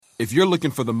If you're looking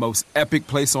for the most epic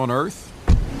place on Earth,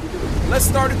 let's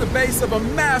start at the base of a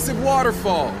massive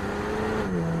waterfall.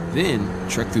 Then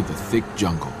trek through the thick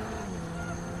jungle.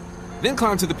 Then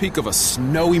climb to the peak of a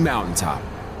snowy mountaintop.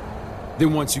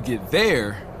 Then once you get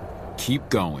there, keep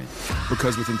going.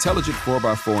 Because with intelligent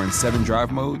 4x4 and 7 drive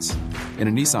modes and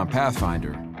a Nissan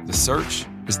Pathfinder, the search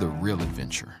is the real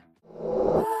adventure.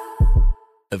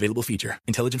 Available feature.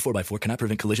 Intelligent 4x4 cannot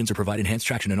prevent collisions or provide enhanced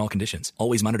traction in all conditions.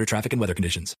 Always monitor traffic and weather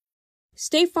conditions.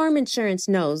 State Farm Insurance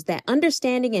knows that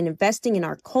understanding and investing in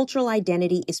our cultural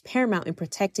identity is paramount in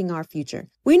protecting our future.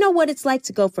 We know what it's like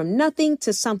to go from nothing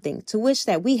to something, to wish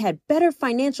that we had better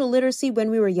financial literacy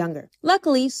when we were younger.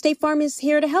 Luckily, State Farm is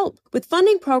here to help with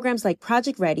funding programs like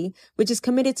Project Ready, which is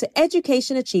committed to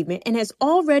education achievement and has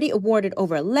already awarded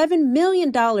over $11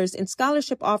 million in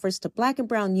scholarship offers to Black and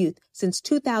Brown youth since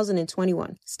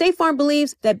 2021. State Farm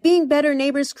believes that being better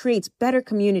neighbors creates better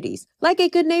communities. Like a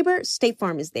good neighbor, State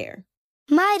Farm is there.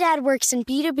 My dad works in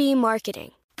B2B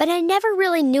marketing, but I never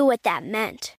really knew what that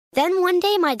meant. Then one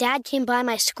day my dad came by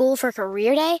my school for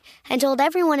career day and told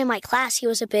everyone in my class he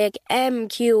was a big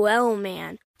MQL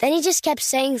man. Then he just kept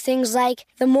saying things like,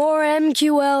 the more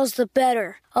MQLs, the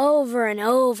better, over and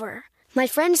over. My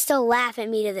friends still laugh at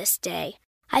me to this day.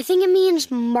 I think it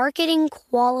means marketing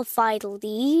qualified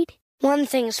lead. One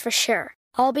thing's for sure,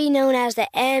 I'll be known as the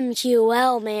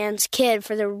MQL man's kid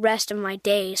for the rest of my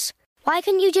days. Why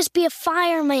couldn't you just be a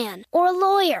fireman or a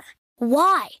lawyer?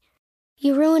 Why?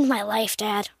 You ruined my life,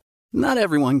 Dad. Not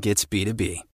everyone gets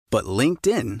B2B, but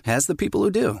LinkedIn has the people who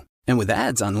do. And with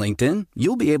ads on LinkedIn,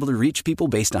 you'll be able to reach people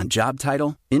based on job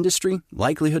title, industry,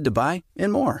 likelihood to buy,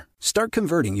 and more. Start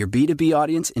converting your B2B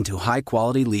audience into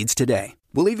high-quality leads today.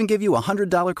 We'll even give you a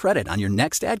 $100 credit on your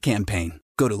next ad campaign.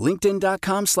 Go to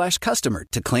linkedin.com/customer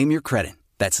to claim your credit.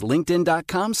 That's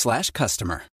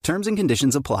linkedin.com/customer. Terms and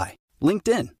conditions apply.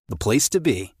 LinkedIn, the place to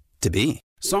be, to be.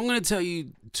 So I'm going to tell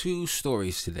you two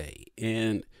stories today.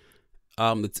 And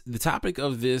the topic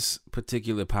of this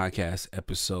particular podcast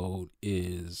episode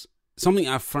is something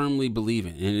I firmly believe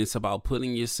in. And it's about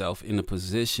putting yourself in a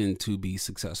position to be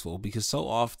successful. Because so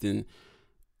often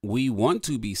we want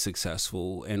to be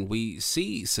successful and we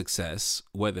see success,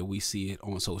 whether we see it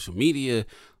on social media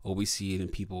or we see it in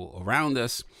people around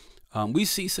us. We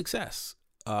see success.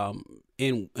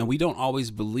 And we don't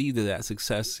always believe that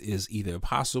success is either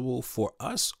possible for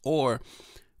us, or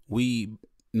we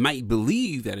might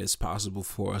believe that it's possible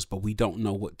for us, but we don't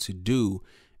know what to do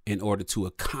in order to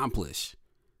accomplish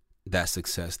that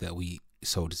success that we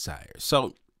so desire.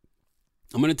 So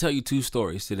I'm going to tell you two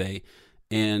stories today,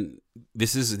 and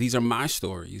these are my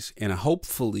stories. And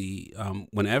hopefully,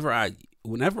 whenever I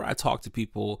talk to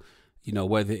people, you know,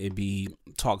 whether it be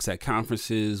talks at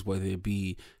conferences, whether it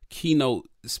be keynote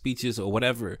speeches or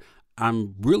whatever,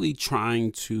 I'm really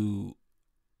trying to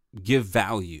give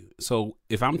value. So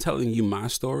if I'm telling you my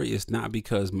story, it's not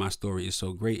because my story is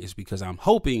so great. It's because I'm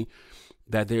hoping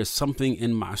that there's something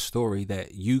in my story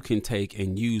that you can take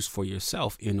and use for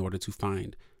yourself in order to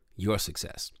find your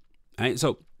success. All right.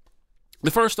 So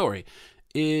the first story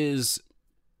is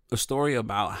a story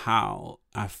about how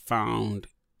I found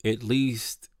at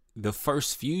least the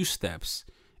first few steps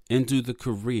into the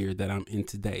career that I'm in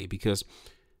today, because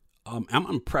I'm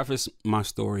going to preface my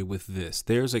story with this.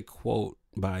 There's a quote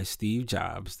by Steve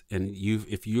Jobs, and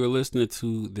if you're listening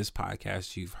to this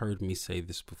podcast, you've heard me say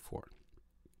this before.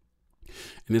 And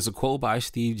there's a quote by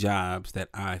Steve Jobs that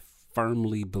I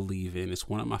firmly believe in. It's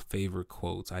one of my favorite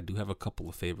quotes. I do have a couple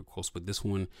of favorite quotes, but this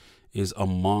one is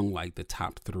among like the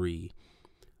top 3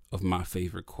 of my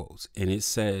favorite quotes. And it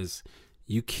says,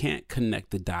 you can't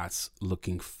connect the dots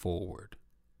looking forward.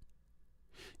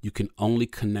 You can only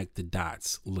connect the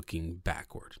dots looking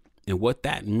backward. And what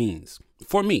that means,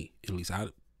 for me, at least, I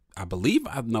believe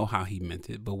I know how he meant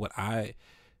it, but what I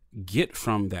get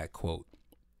from that quote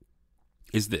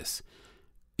is this,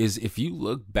 is if you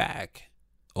look back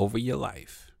over your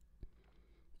life,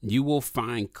 you will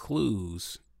find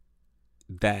clues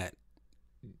that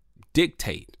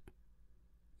dictate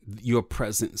your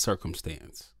present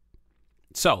circumstance.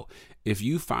 So if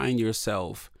you find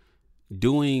yourself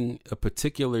doing a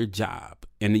particular job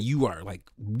and you are like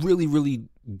really, really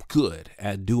good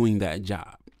at doing that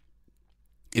job,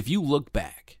 if you look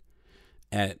back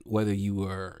at whether you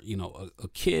were, you know, a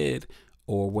kid,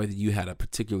 or whether you had a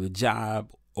particular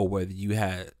job, or whether you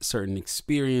had certain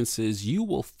experiences, you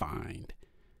will find,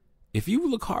 if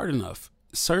you look hard enough,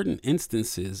 certain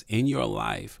instances in your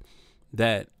life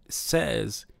that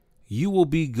says you will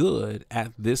be good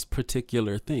at this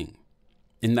particular thing.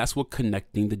 And that's what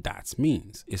connecting the dots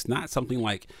means. It's not something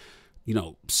like, you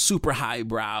know, super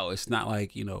highbrow. It's not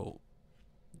like, you know,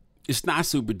 it's not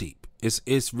super deep.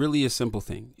 It's really a simple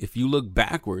thing. If you look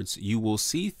backwards, you will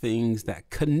see things that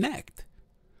connect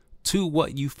to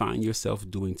what you find yourself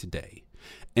doing today.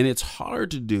 And it's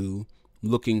hard to do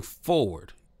looking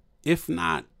forward, if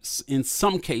not in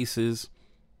some cases,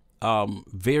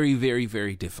 very, very,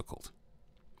 very difficult.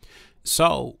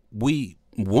 So we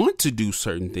want to do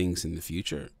certain things in the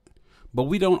future, but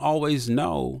we don't always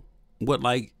know what,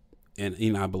 like, and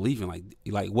you know, I believe in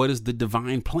like what is the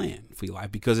divine plan for your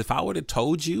life? Because if I would have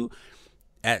told you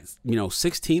at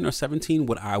 16 or 17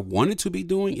 what I wanted to be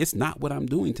doing, it's not what I'm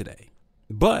doing today.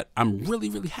 But I'm really,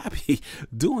 really happy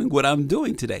doing what I'm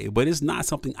doing today. But it's not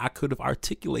something I could have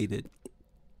articulated,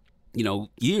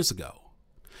 years ago.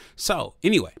 So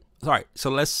anyway, all right. So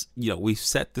let's, we've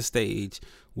set the stage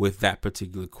with that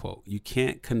particular quote. You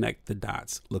can't connect the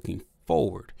dots looking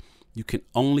forward. You can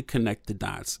only connect the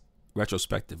dots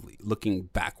retrospectively, looking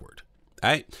backward.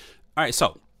 All right.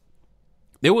 So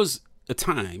there was a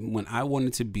time when I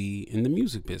wanted to be in the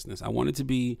music business. I wanted to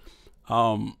be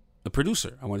a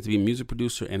producer. I wanted to be a music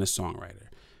producer and a songwriter.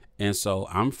 And so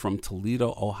I'm from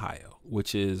Toledo, Ohio,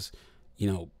 which is,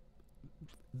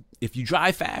 if you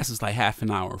drive fast, it's like half an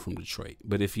hour from Detroit.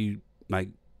 But if you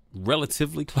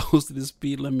relatively close to the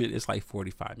speed limit, it's like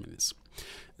 45 minutes.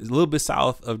 It's a little bit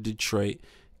south of Detroit.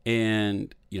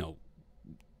 And,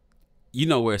 you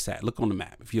know where it's at. Look on the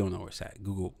map. If you don't know where it's at,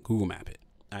 Google map it.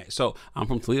 All right. So I'm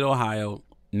from Toledo, Ohio,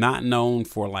 not known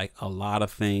for a lot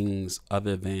of things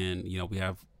other than, we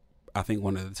have, I think,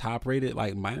 one of the top rated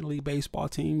minor league baseball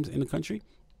teams in the country.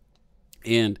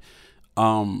 And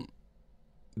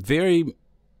very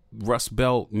Rust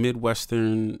Belt,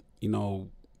 Midwestern,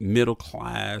 middle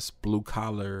class, blue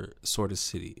collar sort of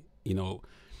city,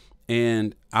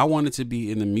 and I wanted to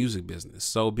be in the music business.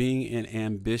 So being an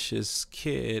ambitious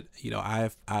kid,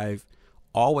 I've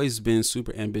always been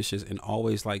super ambitious and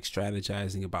always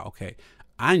strategizing about, okay,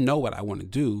 I know what I want to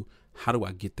do. How do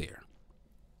I get there?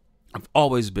 I've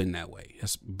always been that way.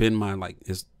 It's been my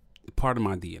it's part of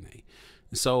my DNA.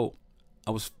 And so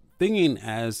I was thinking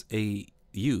as a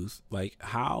youth,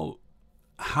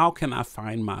 how can I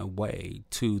find my way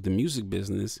to the music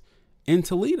business in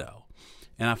Toledo?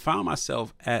 And I found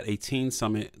myself at a teen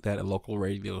summit that a local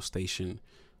radio station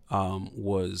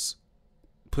was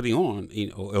putting on,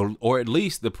 or at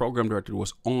least the program director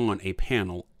was on a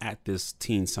panel at this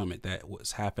teen summit that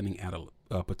was happening at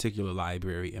a particular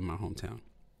library in my hometown.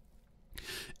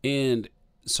 And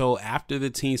so after the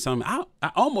teen summit,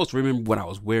 I almost remember what I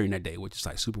was wearing that day, which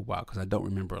is super wild because I don't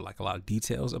remember a lot of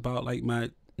details about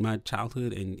my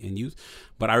childhood and youth,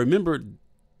 but I remember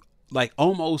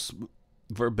almost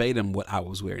verbatim what I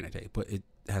was wearing that day, but it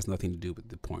has nothing to do with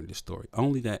the point of the story.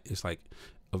 Only that it's a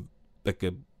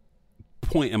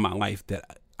point in my life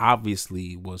that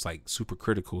obviously was super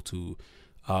critical to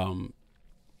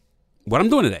what I'm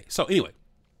doing today. So anyway,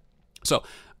 so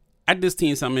at this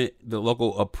teen summit, the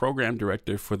local program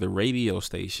director for the radio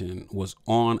station was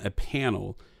on a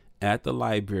panel at the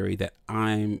library that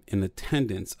I'm in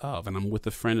attendance of, and I'm with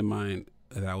a friend of mine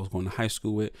that I was going to high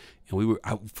school with, and we were,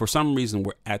 for some reason,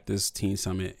 we're at this teen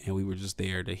summit, and we were just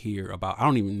there to hear about, I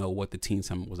don't even know what the teen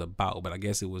summit was about, but I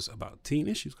guess it was about teen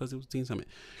issues because it was a teen summit.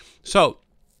 So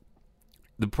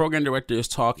the program director is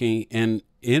talking, and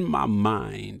in my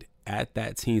mind at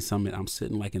that teen summit, I'm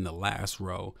sitting in the last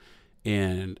row,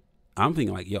 and I'm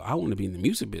thinking I want to be in the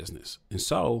music business. And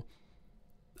so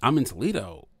I'm in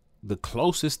Toledo. The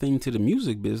closest thing to the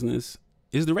music business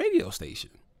is the radio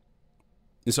station.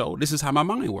 And so this is how my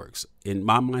mind works. And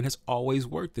my mind has always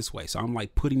worked this way. So I'm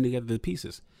putting together the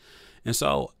pieces. And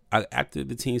so after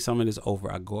the teen summit is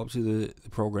over, I go up to the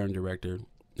program director,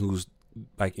 who's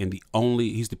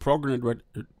he's the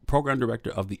program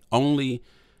director of the only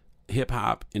hip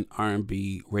hop and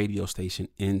R&B radio station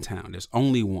in town. There's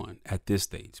only one at this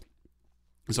stage.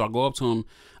 And so I go up to him.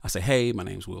 I say, hey, my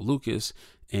name's Will Lucas,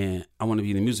 and I want to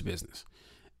be in the music business.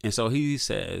 And so he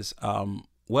says,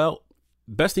 well,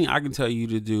 best thing I can tell you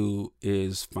to do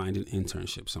is find an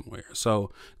internship somewhere.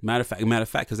 So matter of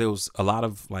fact, because there was a lot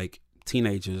of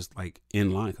teenagers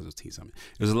in line, because it was teen summit.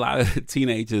 There's a lot of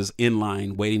teenagers in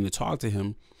line waiting to talk to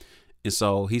him. And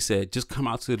so he said, just come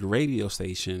out to the radio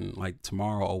station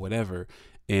tomorrow or whatever,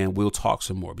 and we'll talk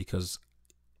some more, because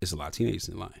it's a lot of teenagers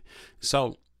in line.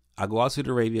 So I go out to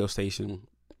the radio station.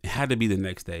 It had to be the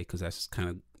next day because that's kind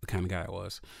of the kind of guy I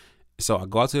was. So I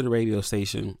go out to the radio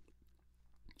station,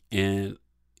 and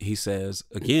he says,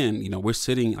 again, we're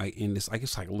sitting in this,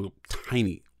 it's a little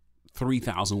tiny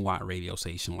 3,000 watt radio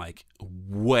station,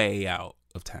 way out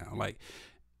of town.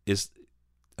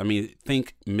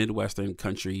 Think Midwestern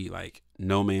country,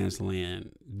 no man's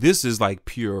land. This is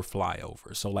pure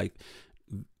flyover. So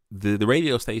the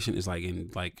radio station is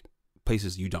in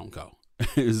places you don't go.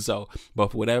 So,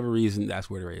 but for whatever reason, that's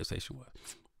where the radio station was.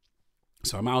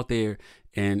 So I'm out there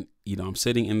and, I'm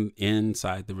sitting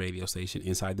inside the radio station,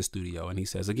 inside the studio. And he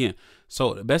says, again,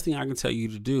 so the best thing I can tell you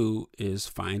to do is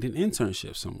find an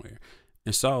internship somewhere.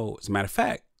 And so, as a matter of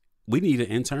fact, we need an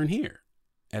intern here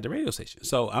at the radio station.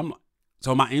 So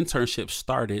my internship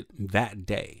started that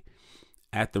day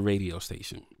at the radio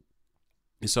station.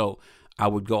 And so I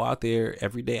would go out there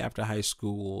every day after high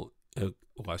school.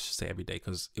 Well, I should say every day,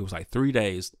 because it was like 3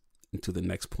 days to the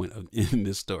next point in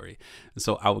this story. And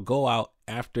so I would go out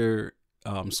after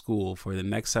school for the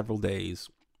next several days,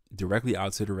 directly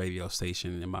out to the radio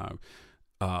station in my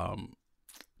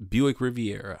Buick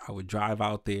Riviera. I would drive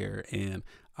out there and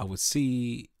I would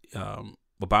see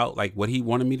about like what he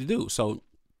wanted me to do. So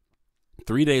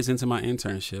 3 days into my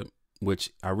internship,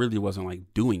 which I really wasn't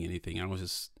like doing anything, I was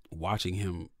just watching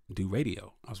him do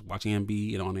radio. I was watching him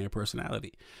be an on-air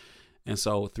personality. And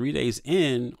so 3 days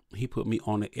in, he put me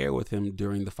on the air with him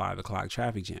during the 5 o'clock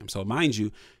traffic jam. So mind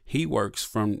you, he works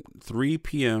from 3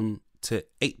 p.m. to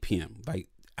 8 p.m., like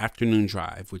afternoon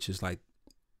drive, which is like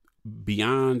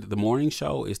beyond the morning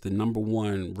show is the number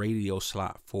one radio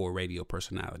slot for radio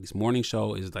personalities. Morning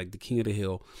show is like the king of the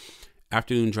hill.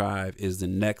 Afternoon drive is the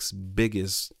next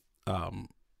biggest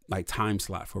like time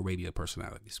slot for radio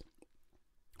personalities.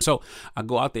 So I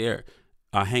go out there,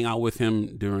 I hang out with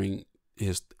him during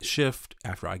his shift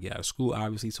after I get out of school,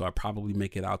 obviously. So I probably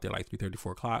make it out there like 3:30,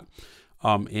 4 o'clock.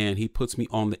 And he puts me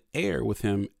on the air with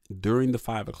him during the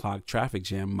 5 o'clock traffic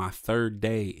jam, my third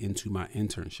day into my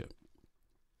internship.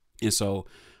 And so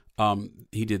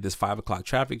he did this 5 o'clock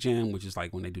traffic jam, which is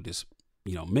like when they do this,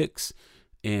 mix.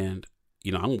 And,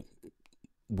 I'm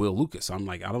Will Lucas. I'm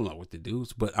like, I don't know what to do,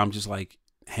 but I'm just like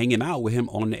hanging out with him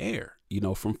on the air,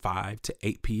 from 5 to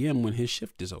 8 p.m. when his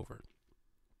shift is over.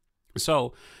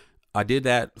 So I did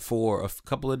that for a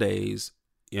couple of days,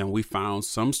 and we found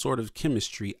some sort of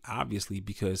chemistry, obviously,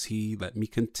 because he let me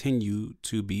continue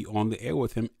to be on the air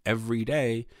with him every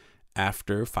day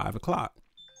after 5 o'clock.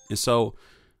 And so,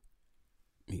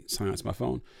 let me silence my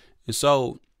phone. And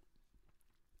so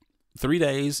 3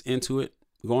 days into it,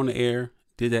 go on the air,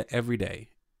 did that every day.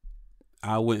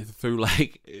 I went through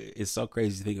it's so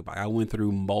crazy to think about. I went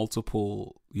through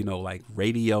multiple, like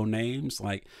radio names,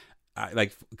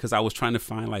 because I was trying to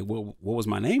find what was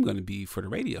my name going to be for the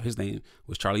radio. His name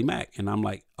was Charlie Mack. And I'm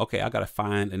like, okay, I got to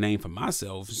find a name for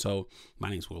myself. So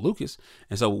my name's Will Lucas.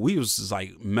 And so we was just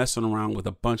like messing around with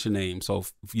a bunch of names. So,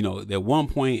 at one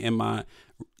point in my,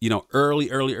 early,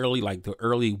 like the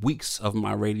early weeks of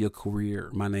my radio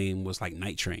career, my name was like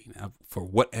Night Train for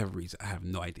whatever reason. I have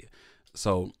no idea.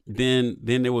 So then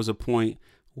there was a point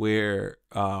where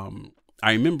I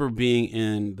remember being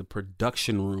in the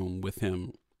production room with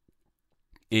him,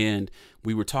 and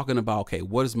we were talking about, okay,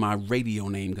 what is my radio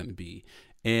name going to be?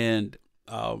 And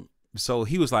so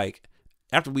he was like,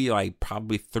 after we like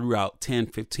probably threw out 10,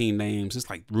 15 names, it's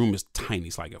like the room is tiny.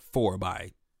 It's like a 4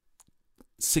 by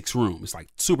 6 room. It's like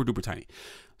super duper tiny.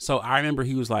 So I remember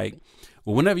he was like,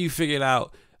 well, whenever you figure it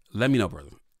out, let me know,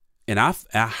 brother. And I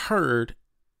heard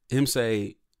him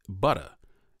say butter.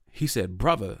 He said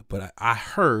brother, but I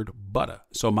heard butter.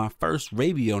 So my first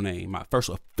radio name, my first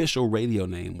official radio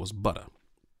name was Butter.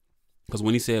 Because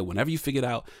when he said, whenever you figure it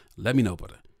out, let me know,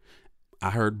 butter,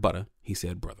 I heard butter. He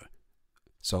said brother.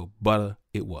 So Butter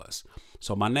it was.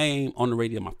 So my name on the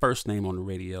radio, my first name on the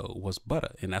radio was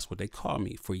Butter. And that's what they called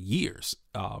me for years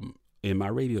in my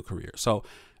radio career. So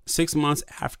 6 months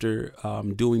after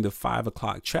doing the 5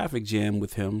 o'clock traffic jam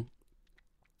with him,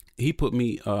 he put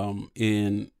me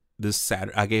in this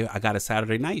Saturday. I got a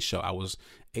Saturday night show. I was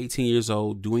 18 years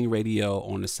old doing radio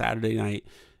on a Saturday night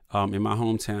in my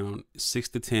hometown, 6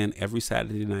 to 10 every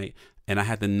Saturday night. And I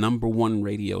had the number one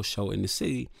radio show in the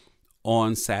city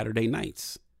on Saturday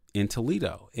nights in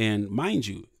Toledo. And mind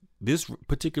you, this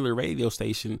particular radio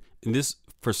station, and this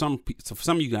for some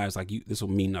of you guys, this will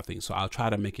mean nothing. So I'll try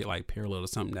to make it like parallel to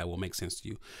something that will make sense to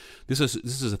you. This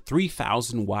is a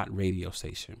 3,000 watt radio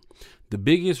station. The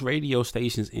biggest radio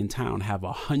stations in town have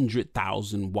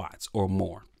 100,000 watts or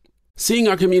more. Seeing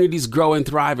our communities grow and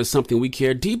thrive is something we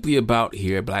care deeply about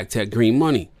here at Black Tech Green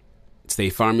Money.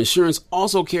 State Farm Insurance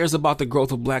also cares about the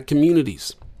growth of Black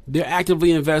communities. They're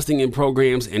actively investing in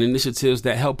programs and initiatives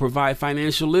that help provide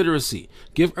financial literacy,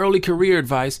 give early career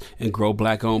advice, and grow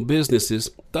Black-owned businesses,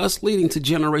 thus leading to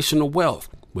generational wealth,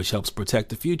 which helps protect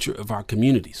the future of our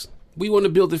communities. We want to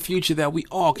build a future that we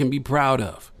all can be proud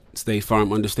of. State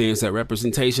Farm understands that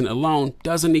representation alone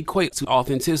doesn't equate to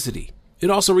authenticity. It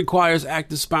also requires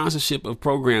active sponsorship of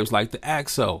programs like the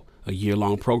AXO, a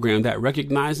year-long program that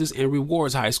recognizes and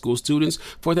rewards high school students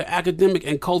for their academic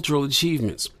and cultural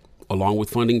achievements. along with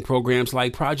funding programs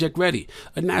like Project Ready,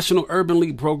 a National Urban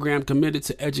League program committed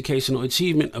to educational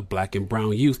achievement of Black and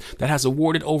brown youth that has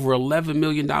awarded over $11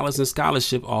 million in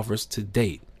scholarship offers to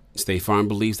date. State Farm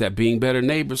believes that being better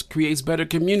neighbors creates better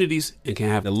communities and can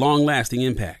have a long-lasting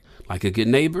impact. Like a good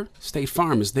neighbor, State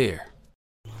Farm is there.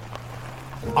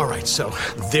 All right, so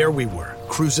there we were,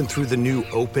 cruising through the new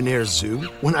open-air zoo,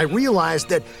 when I realized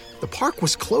that the park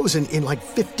was closing in like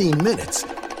 15 minutes.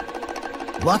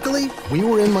 Luckily, we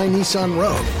were in my Nissan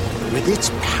Rogue. With its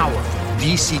powerful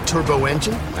VC turbo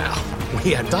engine, well,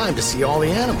 we had time to see all the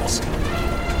animals.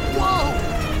 Whoa!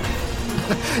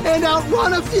 And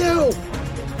outrun a few!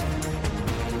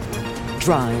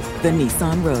 Drive the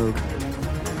Nissan Rogue.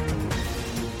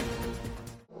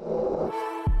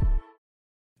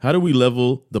 How do we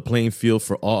level the playing field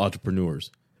for all entrepreneurs?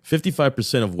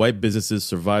 55% of white businesses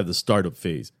survive the startup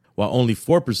phase, while only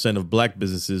 4% of Black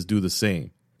businesses do the same.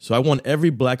 So I want every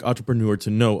Black entrepreneur to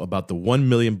know about the 1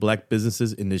 Million Black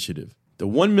Businesses Initiative. The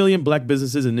 1 Million Black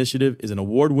Businesses Initiative is an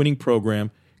award-winning program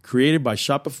created by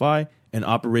Shopify and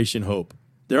Operation Hope.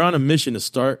 They're on a mission to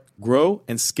start, grow,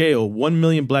 and scale 1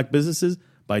 million Black businesses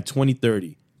by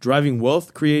 2030, driving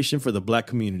wealth creation for the Black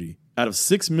community. Out of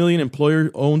 6 million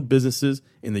employer-owned businesses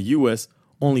in the U.S.,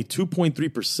 only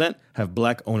 2.3% have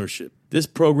Black ownership. This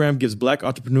program gives Black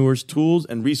entrepreneurs tools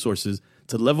and resources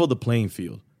to level the playing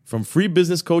field, from free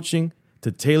business coaching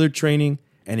to tailored training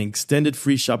and an extended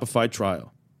free Shopify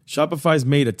trial. Shopify's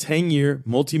made a 10-year,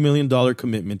 multi-million-dollar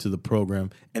commitment to the program,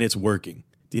 and it's working.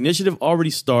 The initiative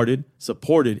already started,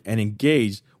 supported, and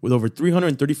engaged with over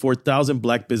 334,000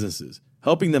 Black businesses,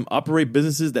 helping them operate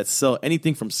businesses that sell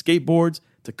anything from skateboards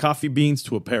to coffee beans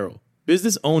to apparel.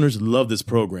 Business owners love this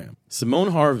program.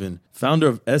 Simone Harvin, founder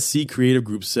of SC Creative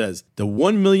Group, says, "The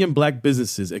 1 million Black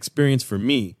businesses experience for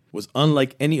me was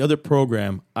unlike any other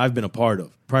program I've been a part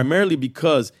of, primarily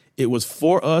because it was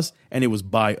for us and it was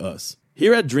by us."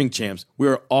 Here at Drink Champs, we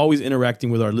are always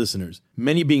interacting with our listeners,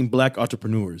 many being Black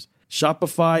entrepreneurs.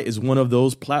 Shopify is one of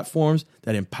those platforms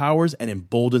that empowers and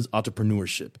emboldens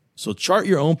entrepreneurship. So chart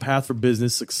your own path for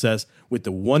business success with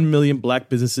the 1 Million Black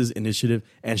Businesses Initiative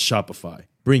and Shopify.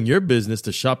 Bring your business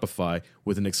to Shopify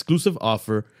with an exclusive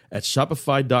offer at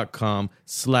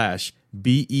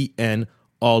shopify.com/BEN,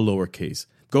 all lowercase.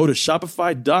 Go to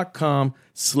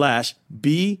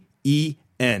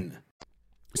shopify.com/BEN.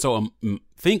 So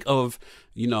think of,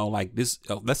 like this,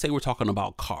 let's say we're talking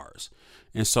about cars.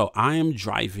 And so I am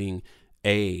driving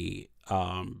a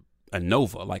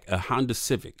Nova, like a Honda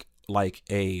Civic, like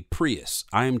a Prius.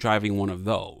 I am driving one of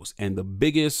those. And the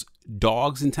biggest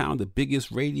dogs in town, the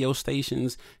biggest radio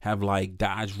stations have like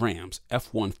Dodge Rams,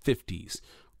 F-150s,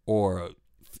 or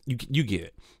you get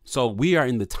it. So we are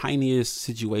in the tiniest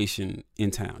situation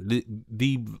in town,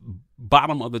 the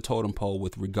bottom of the totem pole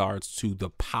with regards to the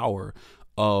power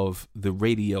of the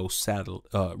radio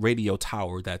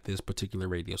tower that this particular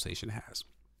radio station has.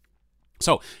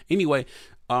 So anyway,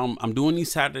 I'm doing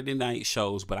these Saturday night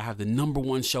shows, but I have the number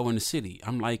one show in the city.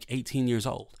 I'm like 18 years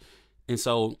old. And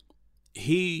so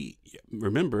he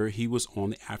was on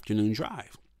the afternoon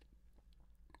drive.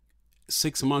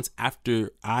 6 months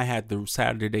after I had the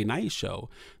Saturday night show,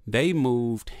 they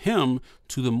moved him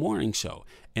to the morning show,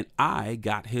 and I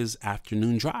got his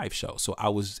afternoon drive show. So I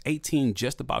was 18,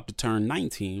 just about to turn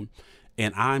 19,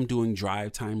 and I'm doing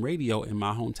drive time radio in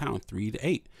my hometown, 3 to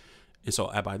 8. And so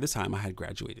by this time I had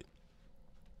graduated.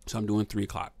 So I'm doing 3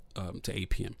 o'clock to 8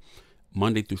 p.m.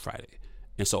 Monday through Friday.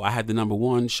 And so I had the number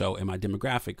one show in my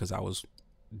demographic because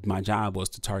my job was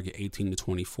to target 18 to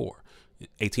 24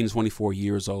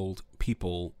 years old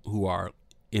people who are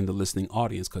in the listening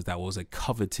audience, because that was a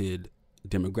coveted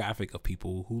demographic of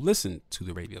people who listen to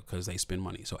the radio because they spend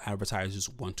money. So advertisers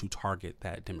want to target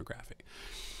that demographic.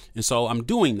 And so I'm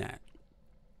doing that.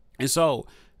 And so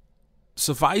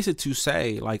suffice it to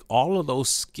say, like, all of those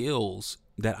skills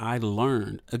that I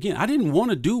learned, again, I didn't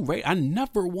want to do radio. I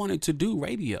never wanted to do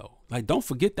radio. Like, don't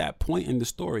forget that point in the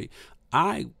story.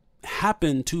 I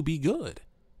happened to be good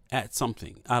at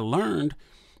something. I learned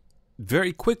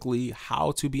very quickly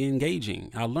how to be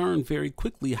engaging. I learned very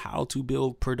quickly how to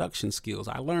build production skills.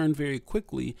 I learned very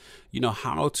quickly,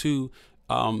 how to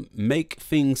make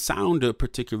things sound a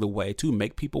particular way to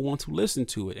make people want to listen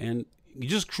to it, and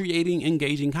just creating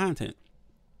engaging content.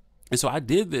 And so I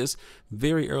did this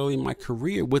very early in my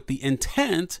career with the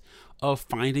intent of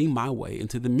finding my way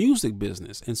into the music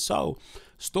business. And so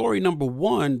story number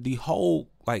one, the whole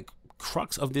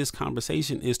crux of this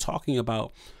conversation is talking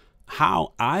about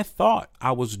how I thought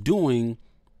I was doing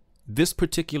this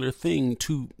particular thing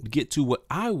to get to what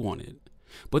I wanted,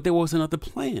 but there was another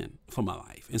plan for my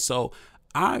life. And so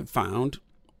I found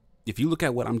if you look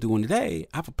at what I'm doing today,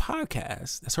 I have a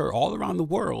podcast that's heard all around the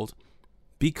world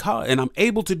and I'm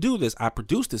able to do this. I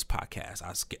produce this podcast.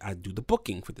 I do the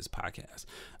booking for this podcast.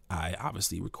 I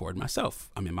obviously record myself.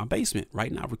 I'm in my basement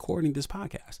right now recording this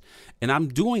podcast. And I'm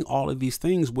doing all of these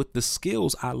things with the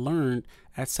skills I learned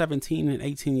at 17 and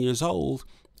 18 years old,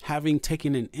 having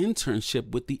taken an internship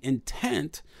with the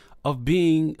intent of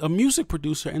being a music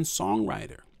producer and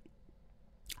songwriter.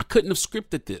 I couldn't have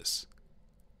scripted this.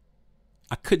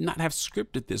 I could not have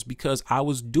scripted this because I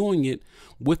was doing it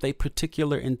with a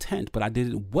particular intent, but I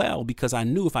did it well because I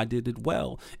knew if I did it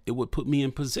well, it would put me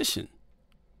in position.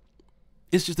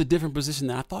 It's just a different position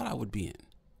than I thought I would be in.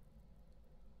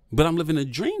 But I'm living a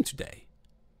dream today.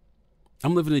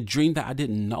 I'm living a dream that I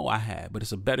didn't know I had, but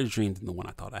it's a better dream than the one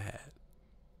I thought I had.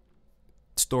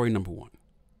 Story number 1.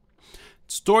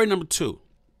 Story number 2.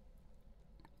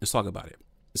 Let's talk about it.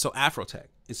 So Afrotech.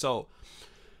 And so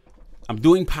I'm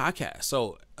doing podcasts.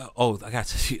 So, I got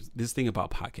to tell you this thing about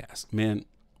podcasts. Man,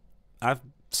 I've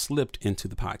slipped into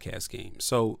the podcast game.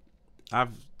 So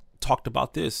I've talked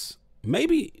about this,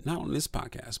 maybe not on this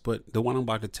podcast, but the one I'm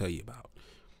about to tell you about.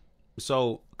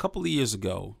 So a couple of years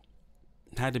ago,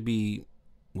 had to be,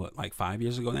 like 5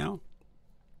 years ago now?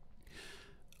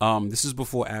 This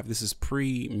is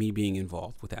pre me being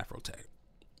involved with Afrotech.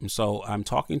 And so I'm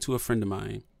talking to a friend of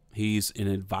mine. He's an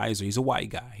advisor. He's a white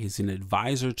guy. He's an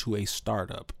advisor to a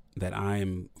startup that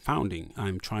I'm founding.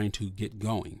 I'm trying to get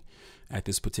going at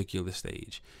this particular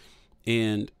stage.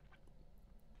 And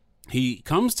he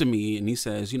comes to me and he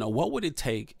says, what would it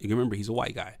take? Remember, he's a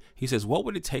white guy. He says, what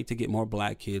would it take to get more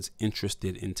black kids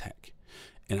interested in tech?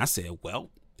 And I said, well,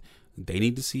 they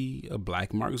need to see a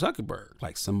black Mark Zuckerberg,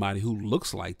 like somebody who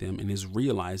looks like them and is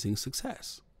realizing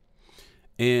success.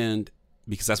 And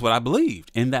because that's what I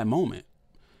believed in that moment.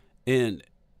 And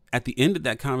at the end of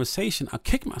that conversation, I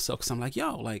kicked myself because I'm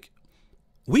like,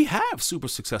 we have super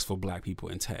successful black people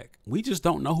in tech. We just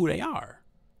don't know who they are.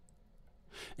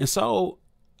 And so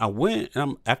I went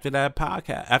and after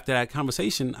that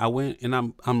conversation, I went and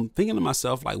I'm thinking to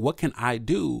myself, like, what can I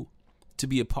do to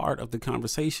be a part of the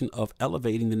conversation of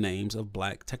elevating the names of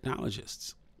black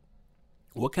technologists?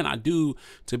 What can I do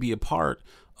to be a part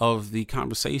of the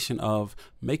conversation of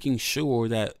making sure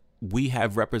that we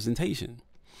have representation?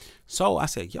 So I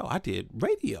said, I did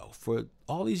radio for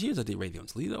all these years. I did radio in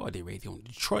Toledo. I did radio in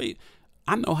Detroit.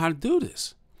 I know how to do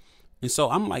this. And so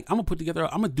I'm like, I'm going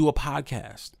to do a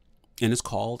podcast. And it's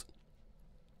called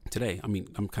today. I mean,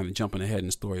 I'm kind of jumping ahead in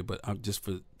the story, but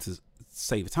to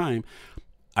save time,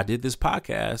 I did this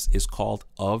podcast. It's called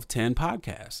Of 10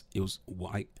 Podcasts. It was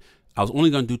like, I was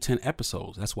only going to do 10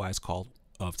 episodes. That's why it's called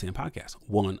Of 10 Podcasts.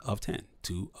 1 of 10,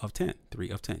 2 of 10, 3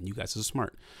 of 10. You guys are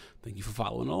smart. Thank you for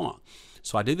following along.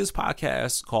 So I did this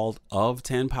podcast called Of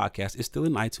 10 Podcasts. It's still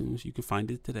in iTunes. You can find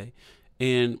it today.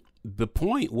 And the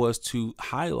point was to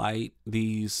highlight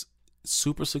these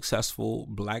super successful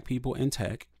black people in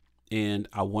tech. And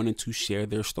I wanted to share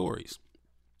their stories.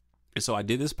 And so I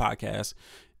did this podcast.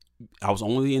 I was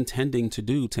only intending to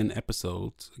do 10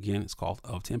 episodes. Again, it's called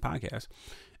Of 10 Podcasts.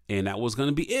 And that was going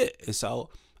to be it. And so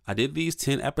I did these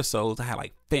 10 episodes. I had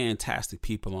like fantastic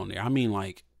people on there. I mean,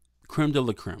 like creme de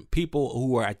la creme, people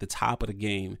who are at the top of the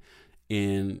game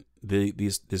in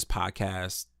this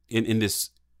podcast, in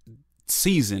this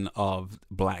season of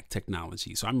black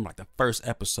technology. So I remember like the first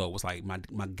episode was like my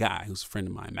guy, who's a friend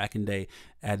of mine, Makinde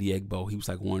Adiegbo. He was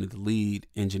like one of the lead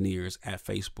engineers at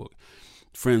Facebook,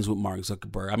 friends with Mark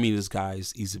Zuckerberg. I mean, this guy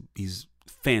he's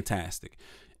fantastic.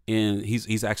 And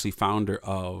he's actually founder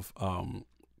of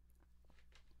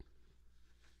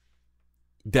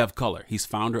DevColor. He's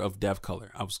founder of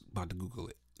DevColor. I was about to Google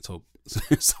it. So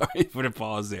sorry for the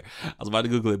pause there. I was about to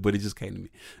Google it, but it just came to me.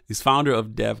 He's founder of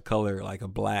DevColor, like a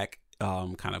black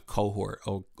kind of cohort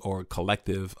or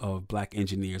collective of black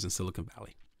engineers in Silicon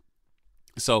Valley.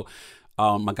 So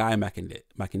my guy, Makinde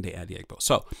Adiegbo.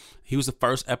 So he was the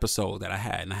first episode that I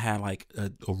had. And I had like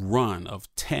a run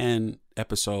of 10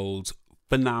 episodes,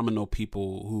 phenomenal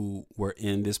people who were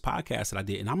in this podcast that I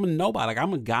did. And I'm a nobody. Like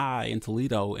I'm a guy in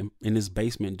Toledo in his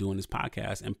basement doing this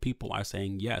podcast, and people are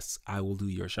saying, yes, I will do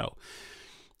your show.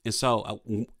 And so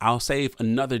I'll save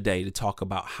another day to talk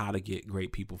about how to get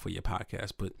great people for your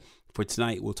podcast. But for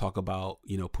tonight, we'll talk about,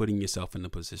 putting yourself in a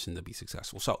position to be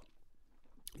successful. So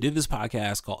did this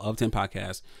podcast called Of 10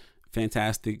 Podcasts,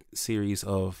 fantastic series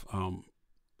of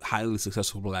highly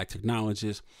successful black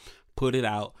technologists, put it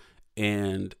out.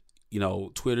 And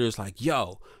Twitter's like,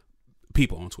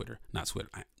 people on Twitter, not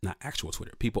actual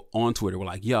Twitter, people on Twitter were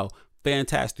like,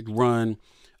 fantastic run.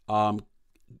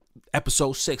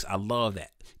 episode 6, I love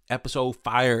that. Episode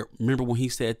fire, remember when he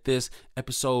said this?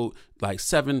 Episode like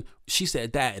 7, she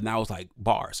said that, and I was like,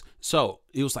 bars. So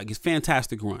it was like, it's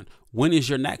fantastic run. When is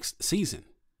your next season?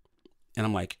 And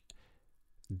I'm like,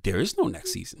 there is no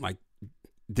next season. Like,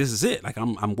 this is it. Like,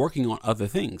 I'm working on other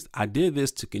things. I did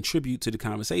this to contribute to the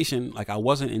conversation. Like, I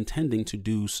wasn't intending to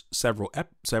do several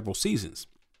seasons,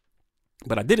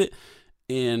 but I did it.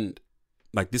 And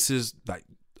like, this is like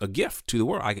a gift to the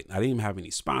world. I didn't even have any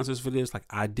sponsors for this. Like,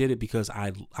 I did it because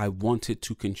I wanted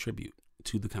to contribute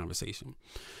to the conversation.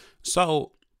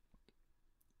 So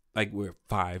like, we were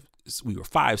 5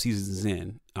 seasons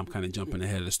in. I'm kind of jumping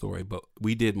ahead of the story, but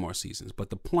we did more seasons. But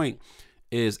the point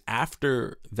is,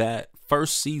 after that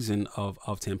first season of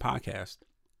 10 Podcast,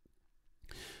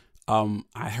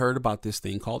 I heard about this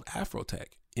thing called Afrotech,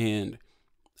 and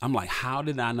I'm like, how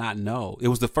did I not know? It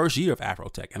was the first year of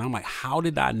Afrotech, and I'm like, how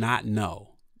did I not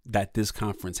know that this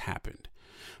conference happened?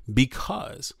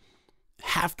 Because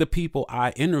half the people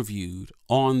I interviewed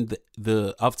on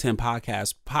the Of 10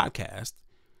 podcast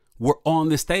were on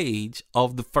the stage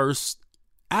of the first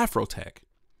Afrotech.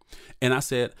 And I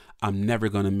said, I'm never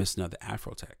going to miss another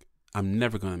Afrotech. I'm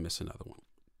never going to miss another one.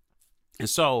 And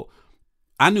so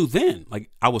I knew then, like,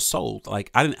 I was sold. Like,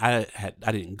 I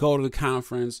didn't go to the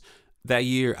conference that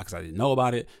year because I didn't know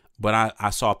about it, but I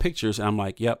saw pictures and I'm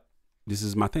like, yep, this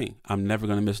is my thing. I'm never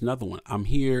going to miss another one. I'm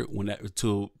here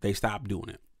until they stop doing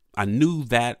it. I knew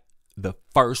that the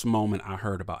first moment I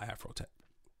heard about Afrotech.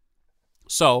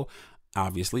 So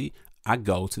obviously I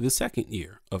go to the second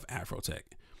year of Afrotech,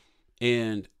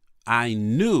 and I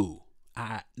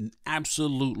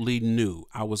absolutely knew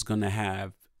I was going to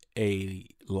have a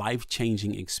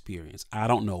life-changing experience. I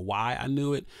don't know why I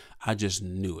knew it. I just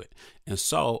knew it. And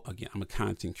so, again, I'm a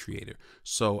content creator.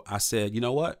 So I said, you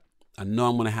know what? I know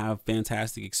I'm going to have a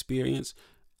fantastic experience.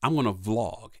 I'm going to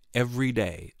vlog every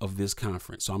day of this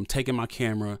conference. So I'm taking my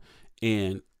camera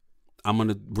and I'm going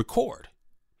to record.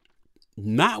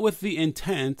 Not with the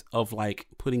intent of like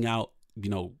putting out,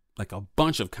 like a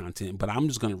bunch of content, but I'm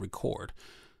just going to record.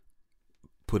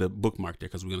 Put a bookmark there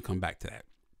because we're going to come back to that.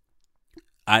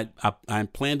 I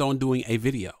planned on doing a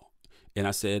video, and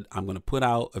I said I'm going to put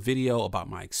out a video about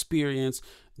my experience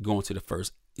going to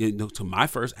to my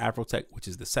first Afrotech, which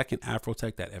is the second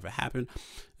Afrotech that ever happened.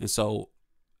 And so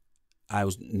I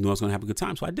knew I was going to have a good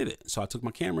time, so I did it. So I took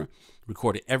my camera,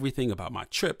 recorded everything about my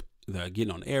trip,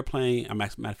 getting on the airplane.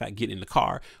 Matter of fact, getting in the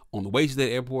car on the way to the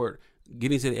airport,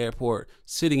 getting to the airport,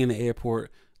 sitting in the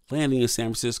airport, landing in San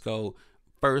Francisco,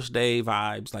 first day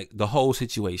vibes, like the whole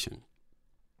situation.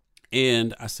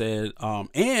 And I said,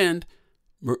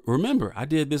 remember, I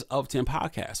did this Of 10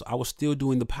 podcast. So I was still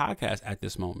doing the podcast at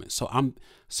this moment. So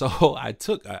I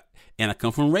took, and I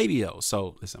come from radio.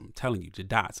 So listen, I'm telling you, the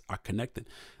dots are connected.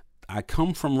 I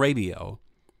come from radio,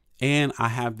 and I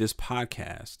have this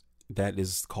podcast that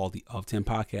is called the Of 10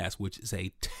 Podcast, which is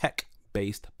a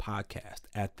tech-based podcast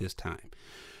at this time.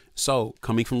 So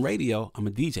coming from radio, I'm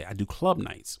a DJ. I do club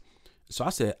nights. So I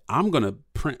said, I'm going to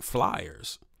print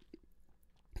flyers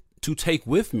to take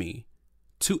with me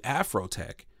to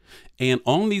Afrotech. And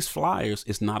on these flyers,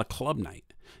 it's not a club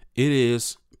night. It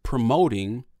is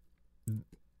promoting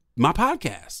my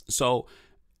podcast. So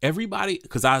everybody,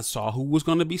 because I saw who was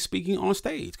going to be speaking on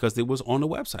stage because it was on the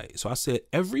website. So I said,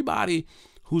 everybody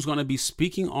who's going to be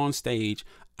speaking on stage,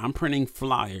 I'm printing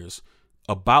flyers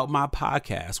about my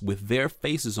podcast with their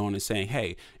faces on it saying,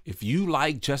 hey, if you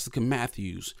like Jessica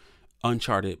Matthews,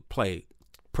 Uncharted Play,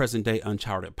 Present Day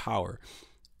Uncharted Power,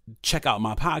 check out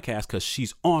my podcast because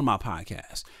she's on my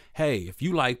podcast. Hey, if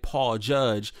you like Paul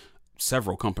Judge,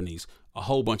 several companies, a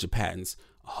whole bunch of patents,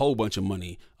 a whole bunch of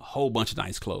money, a whole bunch of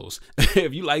nice clothes.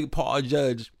 If you like Paul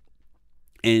Judge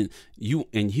and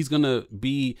he's going to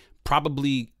be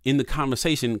probably in the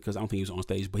conversation, because I don't think he was on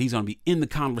stage, but he's going to be in the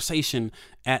conversation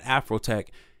at Afrotech.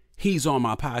 He's on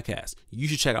my podcast. You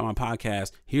should check out my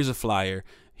podcast. Here's a flyer.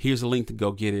 Here's a link to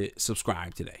go get it.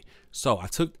 Subscribe today. So I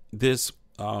took these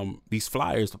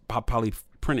flyers, probably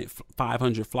printed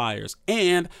 500 flyers,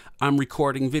 and I'm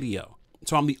recording video.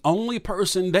 So I'm the only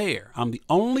person there. I'm the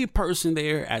only person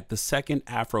there at the second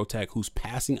Afrotech who's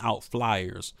passing out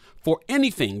flyers for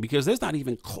anything, because there's not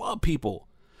even club people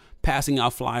passing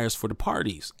out flyers for the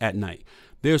parties at night.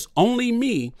 There's only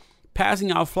me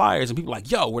passing out flyers, and people are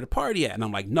like, yo, where the party at? And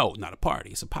I'm like, no, not a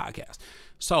party. It's a podcast.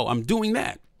 So I'm doing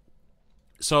that.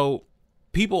 So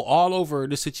people all over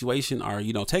the situation are,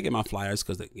 taking my flyers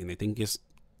because they think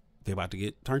they're about to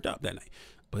get turned up that night,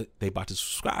 but they about to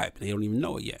subscribe and they don't even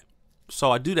know it yet.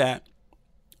 So I do that.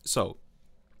 So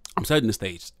I'm setting the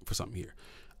stage for something here.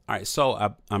 All right.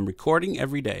 So I'm recording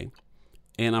every day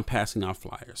and I'm passing out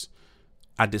flyers.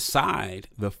 I decide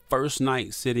the first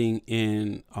night sitting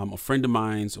in a friend of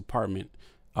mine's apartment,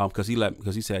 because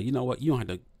he said, you know what, you don't have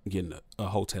to get in a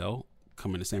hotel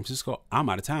coming to San Francisco. I'm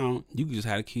out of town. You can just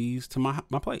have the keys to my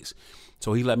place.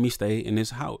 So he let me stay in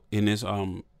his house, in his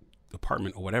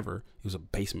apartment or whatever. It was a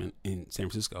basement in San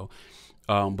Francisco,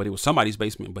 but it was somebody's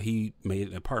basement. But he made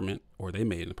an apartment, or they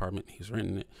made an apartment. He was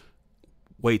renting it.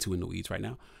 Way too in the weeds right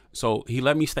now. So he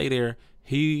let me stay there.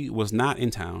 He was not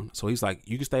in town. So he's like,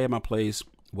 you can stay at my place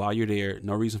while you're there.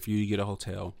 No reason for you to get a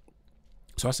hotel.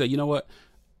 So I said, you know what?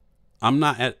 I'm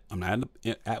not at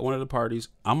one of the parties.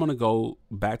 I'm going to go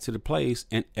back to the place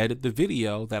and edit the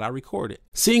video that I recorded.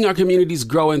 Seeing our communities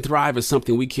grow and thrive is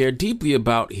something we care deeply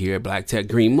about here at Black Tech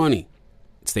Green Money.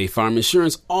 State Farm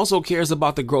Insurance also cares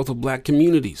about the growth of Black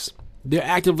communities. They're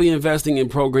actively investing in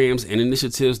programs and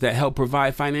initiatives that help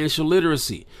provide financial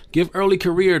literacy, give early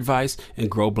career advice, and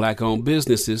grow Black-owned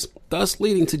businesses, thus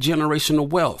leading to generational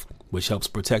wealth, which helps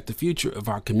protect the future of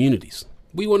our communities.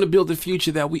 We want to build a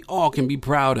future that we all can be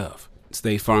proud of.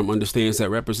 State Farm understands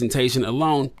that representation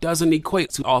alone doesn't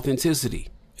equate to authenticity.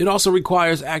 It also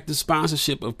requires active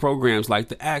sponsorship of programs like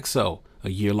the AXO, a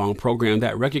year-long program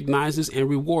that recognizes and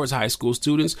rewards high school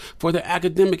students for their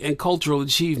academic and cultural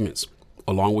achievements,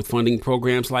 along with funding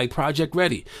programs like Project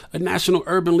Ready, a National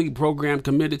Urban League program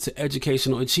committed to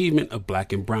educational achievement of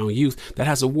Black and brown youth that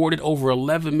has awarded over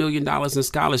 $11 million in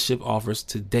scholarship offers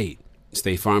to date.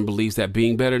 State Farm believes that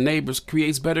being better neighbors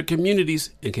creates better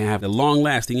communities and can have a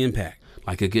long-lasting impact.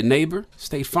 Like a good neighbor,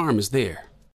 State Farm is there.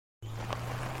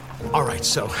 All right,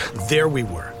 so there we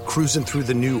were, cruising through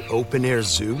the new open-air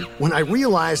zoo, when I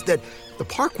realized that the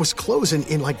park was closing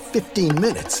in like 15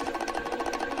 minutes.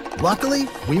 Luckily,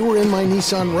 we were in my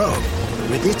Nissan Rogue.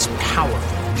 With its powerful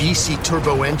VC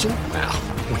turbo engine, well,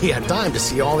 we had time to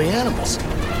see all the animals.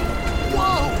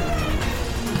 Whoa!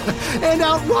 And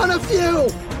outrun a few!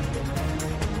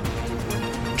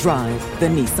 Drive the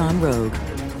Nissan Rogue.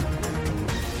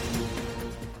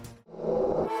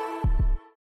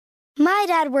 My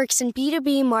dad works in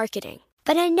B2B marketing,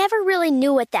 but I never really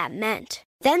knew what that meant.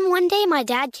 Then one day my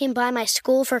dad came by my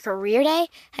school for career day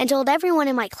and told everyone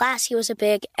in my class he was a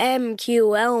big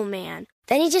MQL man.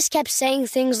 Then he just kept saying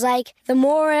things like, the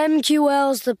more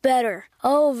MQLs, the better,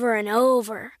 over and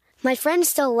over. My friends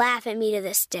still laugh at me to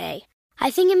this day. I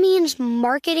think it means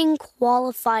marketing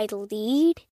qualified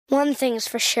lead. One thing's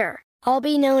for sure, I'll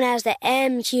be known as the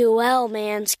MQL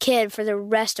man's kid for the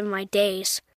rest of my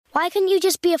days. Why couldn't you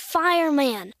just be a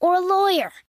fireman or a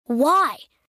lawyer? Why?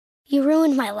 You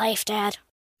ruined my life, Dad.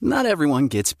 Not everyone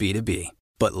gets B2B,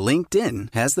 but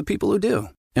LinkedIn has the people who do.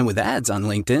 And with ads on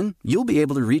LinkedIn, you'll be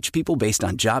able to reach people based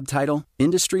on job title,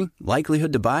 industry,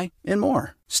 likelihood to buy, and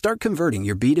more. Start converting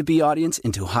your B2B audience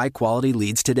into high-quality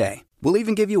leads today. We'll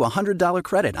even give you a $100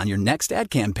 credit on your next ad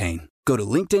campaign. Go to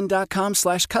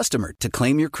linkedin.com/customer to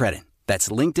claim your credit. That's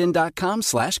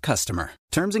linkedin.com/customer.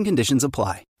 Terms and conditions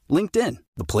apply. LinkedIn,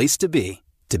 the place to be,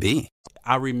 to be.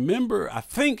 I remember, I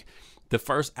think the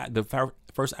first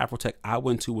Afrotech I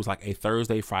went to was like a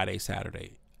Thursday, Friday,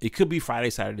 Saturday. It could be Friday,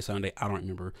 Saturday, Sunday. I don't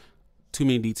remember. Too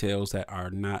many details that are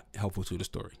not helpful to the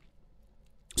story.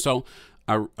 So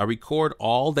I record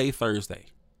all day Thursday.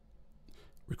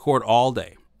 Record all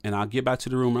day. And I'll get back to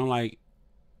the room and I'm like,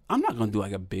 I'm not going to do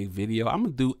like a big video. I'm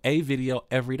going to do a video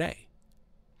every day.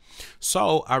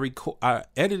 So I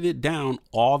edited down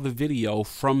all the video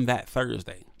from that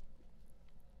Thursday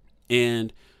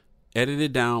and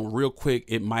edited down real quick.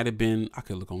 It might have been, I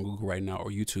could look on Google right now or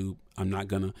YouTube. I'm not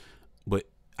gonna, but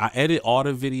I edit all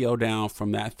the video down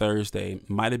from that Thursday.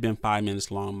 Might have been 5 minutes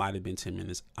long, might have been 10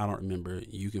 minutes. I don't remember.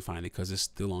 You can find it because it's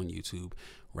still on YouTube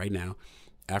right now.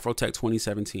 Afrotech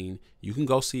 2017. You can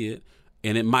go see it.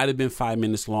 And it might have been 5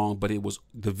 minutes long, but it was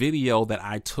the video that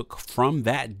I took from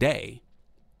that day.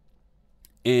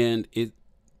 And it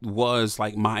was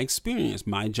like my experience,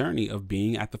 my journey of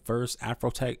being at the first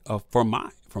Afrotech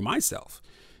for myself,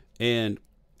 and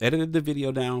edited the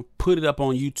video down, put it up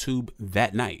on YouTube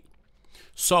that night.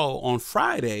 So on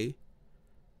Friday,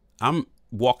 I'm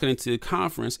walking into the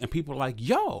conference and people are like,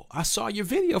 yo, I saw your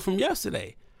video from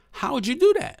yesterday. How'd you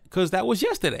do that? Because that was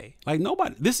yesterday. Like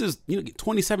nobody, this is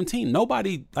 2017.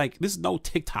 Nobody, like, this is no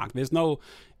TikTok. There's no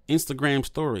Instagram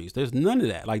stories. There's none of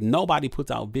that. Like nobody puts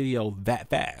out video that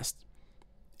fast.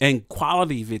 And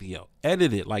quality video,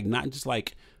 edited, like not just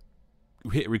like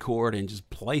hit record and just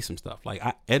play some stuff. Like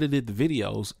I edited the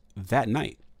videos that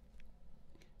night.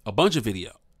 A bunch of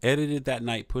video. Edited that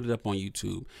night, put it up on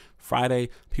YouTube. Friday,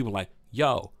 people like,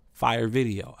 yo, fire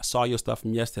video. I saw your stuff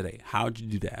from yesterday. How'd you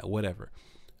do that? Whatever.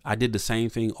 I did the same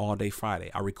thing all day Friday.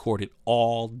 I recorded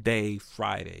all day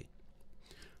Friday.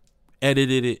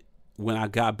 Edited it when I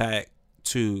got back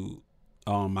to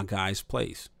my guy's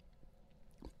place.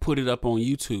 Put it up on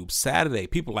YouTube Saturday.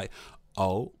 People like,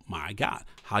 oh my God,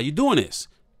 how you doing this?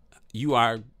 You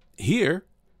are here,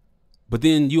 but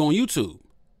then you on YouTube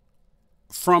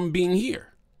from being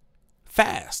here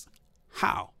fast.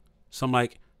 How? So I'm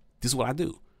like, this is what I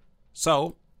do.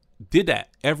 So did that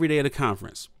every day of the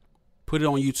conference. Put it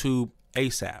on YouTube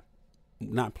ASAP.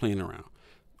 Not playing around.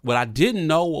 What I didn't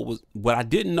know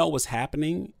was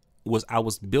happening was I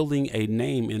was building a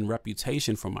name and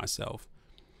reputation for myself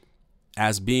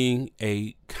as being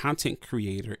a content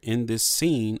creator in this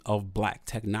scene of Black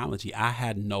technology. I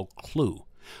had no clue.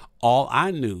 All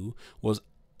I knew was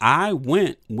I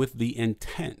went with the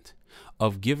intent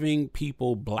of giving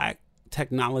people, Black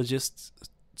technologists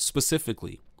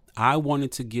specifically, I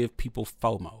wanted to give people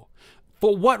FOMO.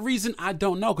 For what reason, I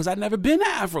don't know, because I'd never been to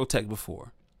Afrotech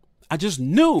before. I just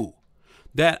knew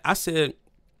that I said,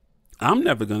 I'm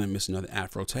never going to miss another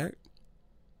Afrotech.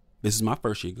 This is my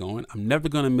first year going. I'm never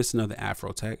going to miss another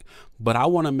Afrotech, but I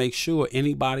want to make sure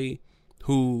anybody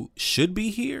who should be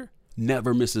here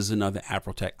never misses another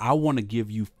Afrotech. I want to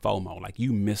give you FOMO, like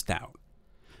you missed out.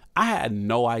 I had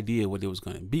no idea what it was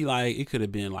going to be like. It could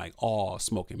have been like all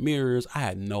smoke and mirrors. I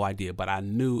had no idea, but I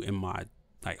knew in my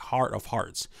like heart of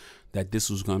hearts that this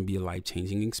was going to be a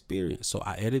life-changing experience. So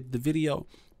I edited the video,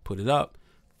 put it up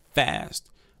fast,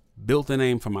 built a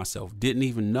name for myself. Didn't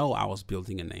even know I was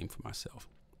building a name for myself.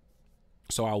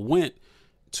 So I went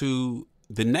to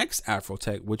the next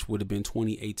Afrotech, which would have been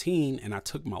 2018. And I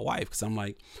took my wife because I'm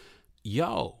like,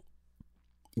 yo,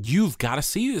 you've got to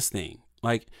see this thing.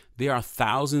 Like, there are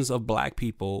thousands of Black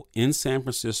people in San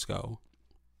Francisco,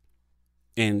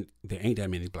 and there ain't that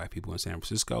many Black people in San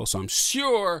Francisco. So I'm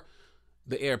sure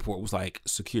the airport was like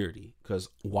security, because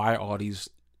why are all these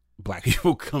Black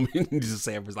people coming into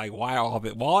San Francisco? Like, why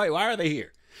are they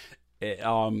here?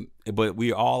 But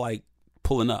we are all like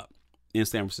pulling up in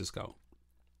San Francisco.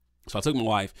 So I took my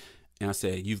wife and I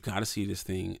said, you've got to see this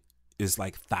thing. It's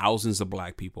like thousands of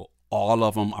Black people. All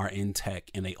of them are in tech,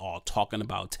 and they all talking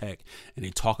about tech, and they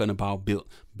talking about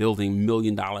building $1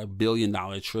 million, $1 billion,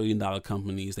 $1 trillion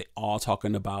companies. They all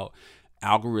talking about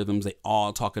algorithms. They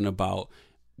all talking about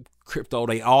crypto.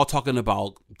 They all talking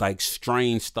about like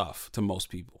strange stuff to most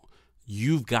people.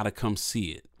 You've got to come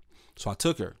see it. So I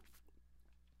took her,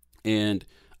 and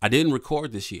I didn't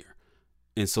record this year.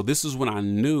 And so this is when I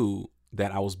knew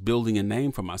that I was building a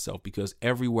name for myself, because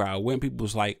everywhere I went, people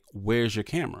was like, where's your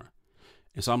camera?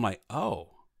 And so I'm like, oh,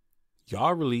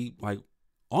 y'all really like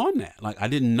on that. Like, I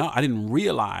didn't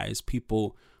realize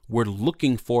people were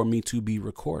looking for me to be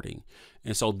recording.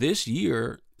 And so this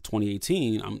year,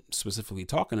 2018, I'm specifically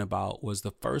talking about, was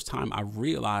the first time I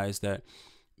realized that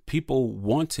people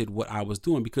wanted what I was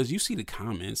doing, because you see the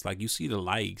comments, like you see the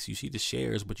likes, you see the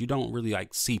shares, but you don't really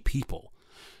like see people.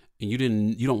 And you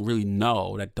don't really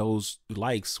know that those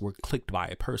likes were clicked by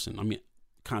a person. I mean,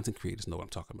 content creators know what I'm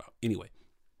talking about. Anyway,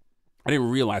 I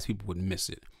didn't realize people would miss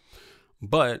it,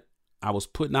 but I was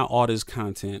putting out all this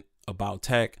content about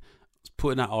tech,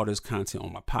 putting out all this content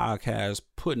on my podcast,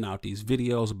 putting out these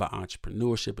videos about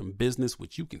entrepreneurship and business,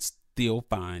 which you can still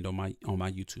find on my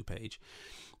YouTube page.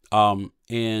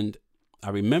 And I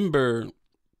remember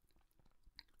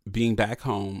being back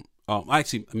home.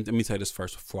 Actually, let me tell you this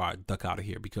first before I duck out of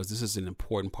here, because this is an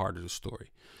important part of the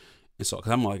story. And so,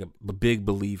 because I'm like a big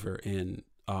believer in,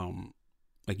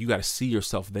 like, you got to see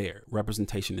yourself there.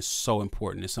 Representation is so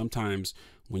important. And sometimes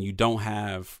when you don't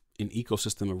have an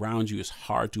ecosystem around you, it's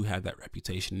hard to have that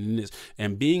reputation.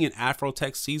 And being in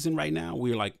Afrotech season right now,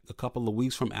 we're like a couple of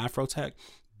weeks from Afrotech.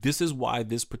 This is why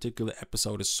this particular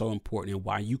episode is so important, and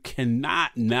why you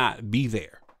cannot not be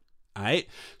there. All right.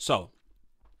 So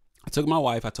I took my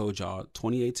wife, I told y'all,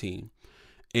 2018.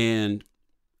 And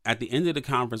at the end of the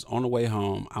conference, on the way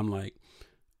home, I'm like,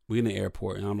 we're in the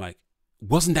airport, and I'm like,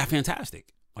 wasn't that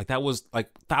fantastic? Like, that was like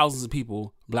thousands of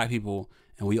people, Black people,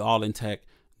 and we all in tech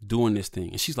doing this thing.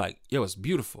 And she's like, yo, it's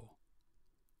beautiful.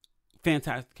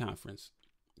 Fantastic conference.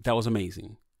 That was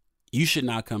amazing. You should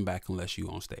not come back unless you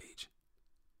on stage.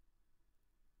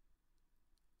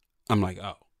 I'm like,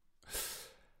 oh.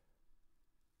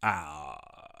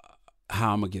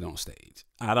 How I'm gonna get on stage?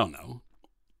 I don't know.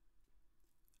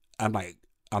 I'm like,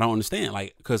 I don't understand.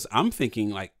 Like, because I'm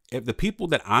thinking, like, if the people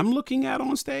that I'm looking at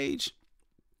on stage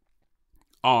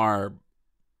are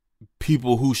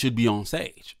people who should be on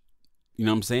stage, you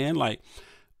know what I'm saying? Like,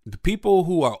 the people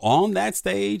who are on that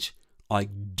stage, like,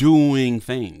 doing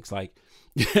things, like,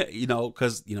 you know,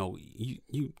 because, you know,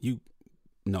 you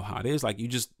know how it is. Like, you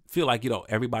just feel like, you know,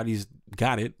 everybody's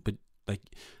got it, but like,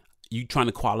 you trying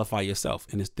to qualify yourself,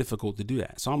 and it's difficult to do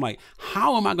that. So I'm like,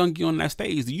 how am I going to get on that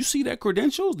stage? Do you see their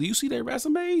credentials? Do you see their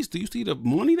resumes? Do you see the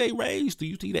money they raised? Do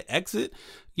you see the exit,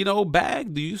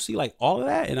 bag? Do you see like all of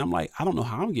that? And I'm like, I don't know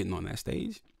how I'm getting on that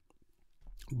stage.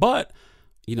 But,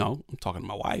 I'm talking to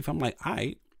my wife. I'm like, all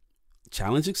right,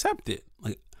 challenge accepted.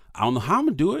 Like, I don't know how I'm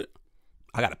going to do it.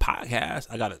 I got a podcast.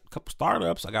 I got a couple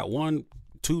startups. I got 1,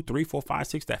 2, 3, 4, 5,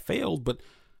 6 that failed, but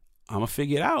I'm going to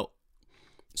figure it out.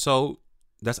 So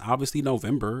that's obviously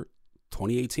November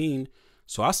 2018.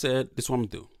 So I said, this is what I'm going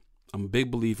to do. I'm a big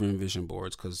believer in vision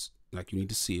boards because like you need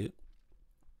to see it.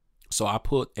 So I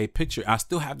put a picture. I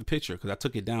still have the picture because I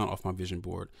took it down off my vision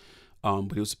board.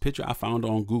 But it was a picture I found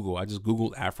on Google. I just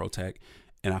Googled Afrotech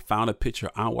and I found a picture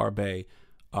of Anwar Bey.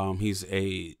 He's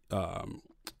a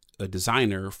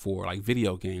designer for like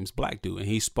video games, black dude. And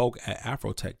he spoke at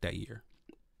Afrotech that year.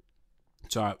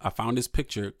 So I found this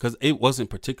picture because it wasn't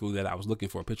particularly that I was looking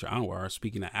for a picture of Anwar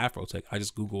speaking at Afrotech. I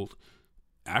just Googled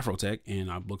Afrotech and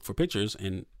I looked for pictures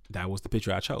and that was the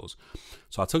picture I chose.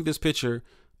 So I took this picture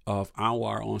of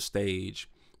Anwar on stage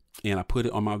and I put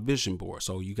it on my vision board.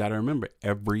 So you got to remember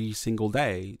every single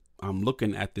day I'm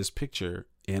looking at this picture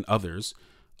and others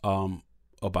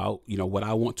about, what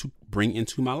I want to bring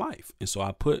into my life. And so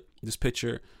I put this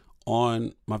picture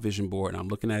on my vision board and I'm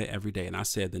looking at it every day. And I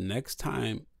said, the next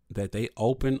time that they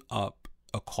open up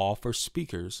a call for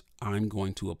speakers, I'm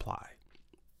going to apply.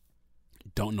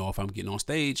 Don't know if I'm getting on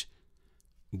stage,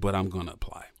 but I'm going to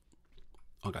apply.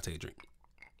 I got to take a drink.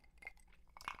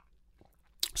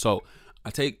 So I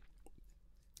take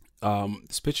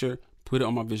this picture, put it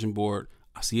on my vision board.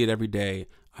 I see it every day.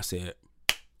 I said,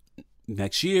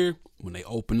 next year, when they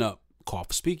open up call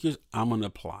for speakers, I'm going to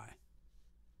apply.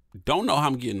 Don't know how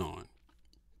I'm getting on,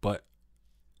 but,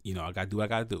 I got to do what I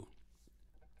got to do.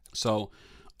 So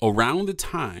around the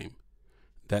time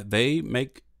that they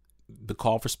make the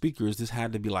call for speakers, this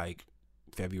had to be like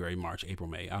February, March, April,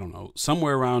 May. I don't know,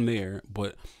 somewhere around there,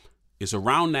 but it's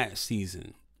around that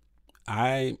season.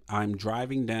 I'm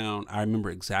driving down. I remember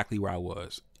exactly where I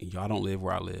was. Y'all don't live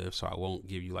where I live, so I won't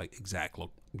give you like exact,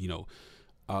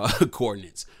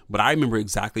 coordinates. But I remember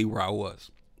exactly where I was.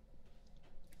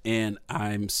 And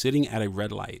I'm sitting at a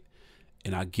red light,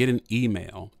 and I get an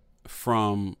email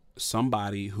from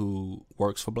somebody who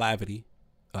works for Blavity,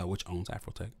 which owns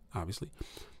Afrotech, obviously.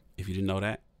 If you didn't know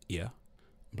that, yeah.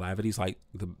 Blavity's like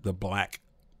the black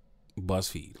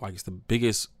BuzzFeed. Like it's the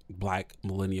biggest black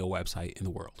millennial website in the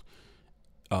world.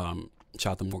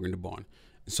 Shout out to Morgan DeBorn.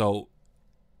 So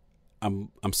I'm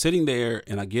sitting there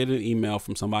and I get an email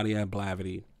from somebody at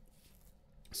Blavity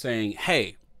saying,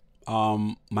 hey,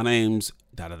 my name's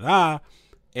da-da-da.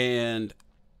 And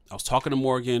I was talking to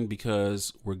Morgan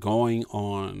because we're going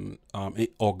on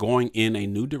going in a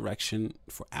new direction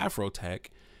for Afrotech.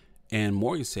 And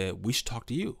Morgan said, we should talk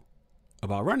to you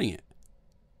about running it.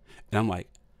 And I'm like,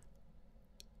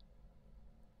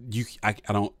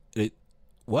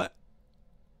 what?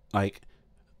 Like,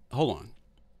 hold on.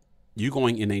 You're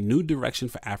going in a new direction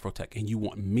for Afrotech and you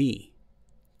want me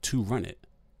to run it.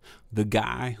 The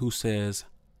guy who says,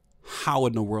 how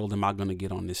in the world am I going to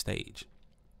get on this stage?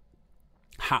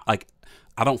 I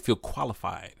don't feel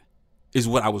qualified is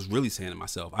what I was really saying to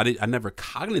myself. I never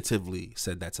cognitively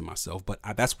said that to myself, but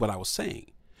that's what I was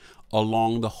saying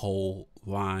along the whole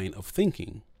line of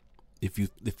thinking. If you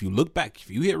look back, if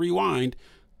you hit rewind,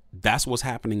 that's what's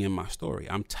happening in my story.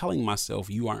 I'm telling myself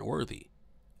you aren't worthy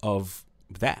of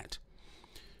that.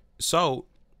 So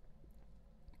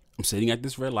I'm sitting at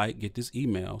this red light, get this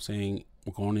email saying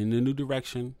we're going in a new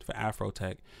direction for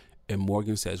Afrotech. And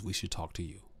Morgan says we should talk to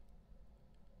you.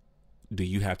 Do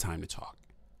you have time to talk?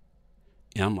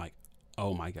 And I'm like,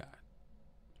 oh my God.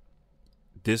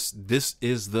 This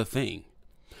is the thing.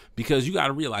 Because you got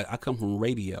to realize I come from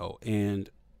radio and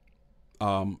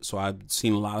so I've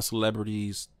seen a lot of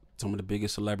celebrities, some of the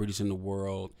biggest celebrities in the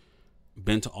world,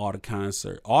 been to all the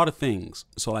concerts, all the things.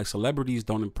 So like celebrities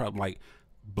don't impress, like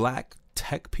black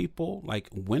tech people, like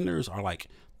winners are like,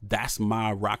 that's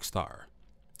my rock star.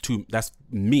 That's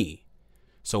me.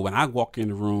 So when I walk in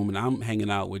the room and I'm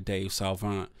hanging out with Dave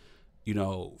Salvant,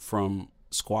 from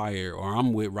Squire, or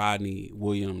I'm with Rodney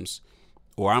Williams,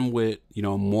 or I'm with,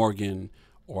 Morgan,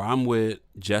 or I'm with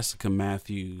Jessica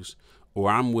Matthews, or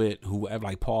I'm with whoever,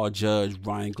 like Paul Judge,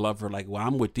 Ryan Glover, like when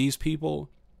I'm with these people,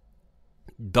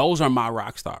 those are my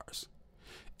rock stars.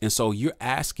 And so you're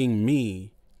asking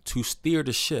me to steer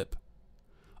the ship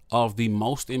of the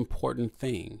most important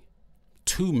thing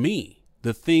to me,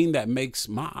 the thing that makes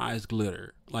my eyes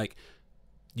glitter. Like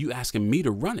you asking me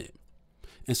to run it.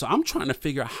 And so I'm trying to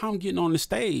figure out how I'm getting on the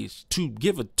stage to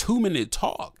give a 2-minute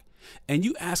talk. And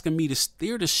you asking me to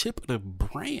steer the ship of the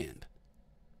brand.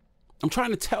 I'm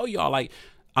trying to tell y'all, like,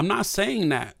 I'm not saying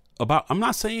that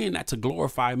to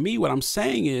glorify me. What I'm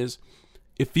saying is,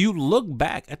 if you look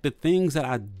back at the things that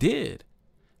I did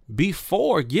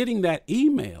before getting that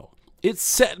email, it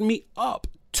set me up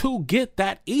to get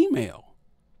that email.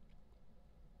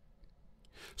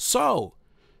 So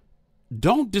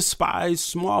don't despise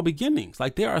small beginnings.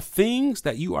 Like, there are things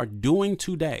that you are doing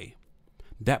today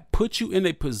that put you in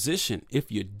a position,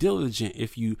 if you're diligent,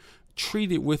 if you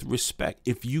treat it with respect,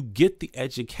 if you get the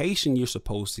education you're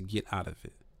supposed to get out of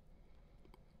it,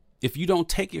 if you don't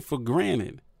take it for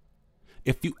granted,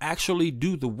 if you actually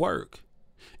do the work,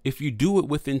 if you do it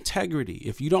with integrity,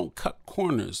 if you don't cut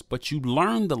corners, but you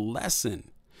learn the lesson,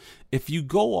 if you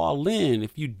go all in,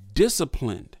 if you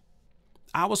disciplined.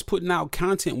 I was putting out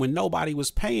content when nobody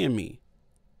was paying me.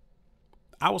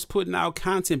 I was putting out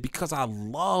content because I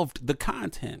loved the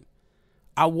content.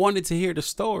 I wanted to hear the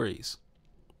stories.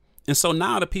 And so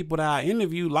now the people that I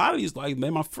interview, a lot of these, like,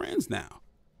 they're my friends now.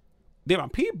 They're my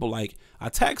people. Like, I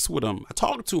text with them. I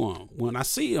talk to them. When I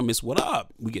see them, it's what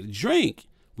up. We get a drink.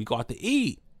 We go out to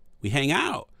eat. We hang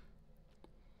out.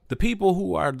 The people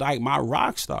who are like my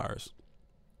rock stars,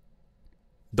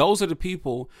 those are the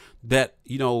people that,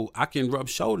 you know, I can rub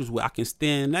shoulders with, I can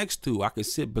stand next to, I can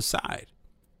sit beside.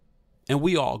 And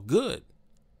we all good.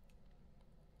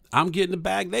 I'm getting the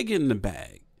bag, they getting the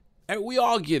bag. And we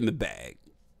all get in the bag.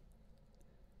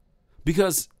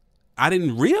 Because I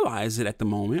didn't realize it at the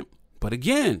moment. But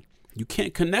again, you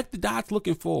can't connect the dots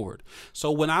looking forward.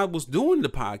 So when I was doing the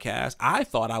podcast, I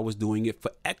thought I was doing it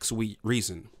for X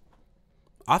reason.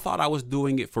 I thought I was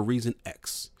doing it for reason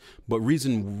X. But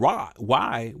reason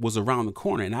Y was around the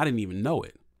corner and I didn't even know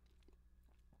it.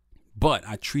 But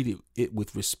I treated it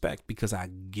with respect because I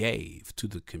gave to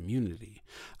the community.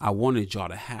 I wanted y'all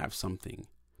to have something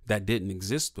that didn't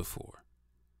exist before.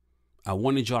 I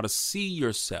wanted y'all to see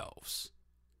yourselves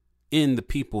in the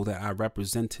people that I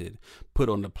represented, put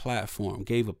on the platform,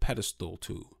 gave a pedestal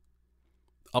to,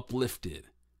 uplifted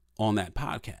on that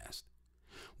podcast,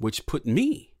 which put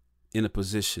me in a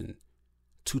position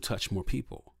to touch more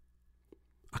people.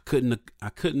 I couldn't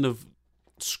have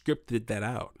scripted that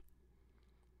out.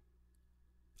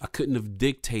 I couldn't have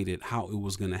dictated how it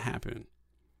was going to happen.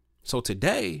 So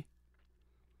today,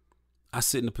 I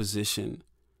sit in a position,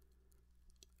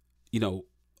 you know,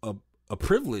 a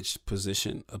privileged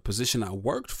position, a position I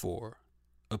worked for,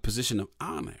 a position of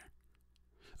honor,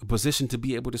 a position to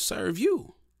be able to serve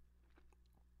you.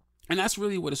 And that's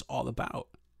really what it's all about.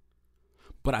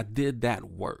 But I did that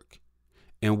work.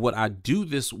 And what I do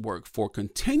this work for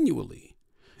continually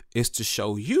is to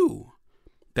show you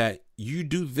that you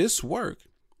do this work.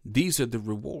 These are the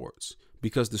rewards,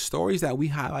 because the stories that we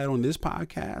highlight on this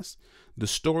podcast, the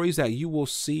stories that you will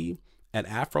see at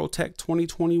Afrotech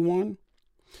 2021,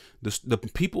 the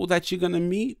people that you're going to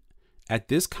meet at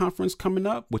this conference coming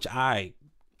up, which I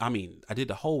did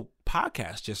the whole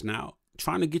podcast just now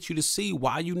trying to get you to see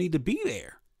why you need to be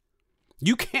there.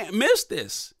 You can't miss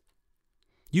this.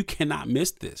 You cannot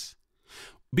miss this.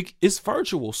 It's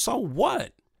virtual. So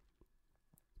what?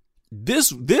 This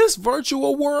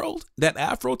virtual world that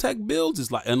Afrotech builds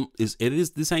is like,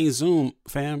 this ain't Zoom,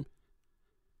 fam.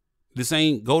 This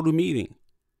ain't GoToMeeting.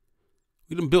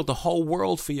 We done built the whole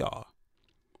world for y'all.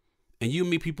 And you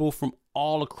meet people from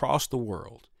all across the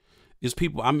world. There's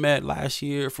people I met last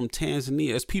year from Tanzania.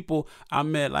 There's people I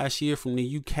met last year from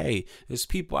the UK. There's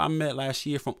people I met last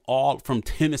year from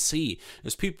Tennessee.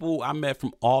 There's people I met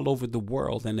from all over the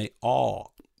world, and they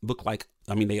all look like,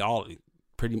 they all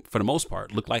pretty, for the most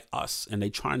part, look like us, and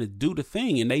they trying to do the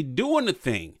thing, and they doing the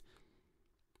thing.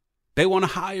 They want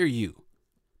to hire you.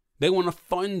 They want to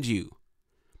fund you.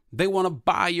 They want to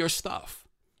buy your stuff,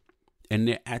 and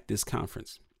they're at this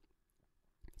conference.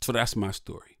 So that's my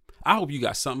story. I hope you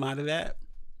got something out of that.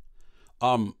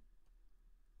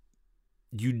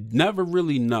 You never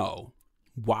really know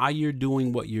why you're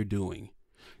doing what you're doing.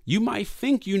 You might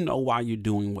think you know why you're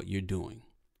doing what you're doing.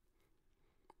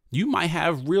 You might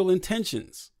have real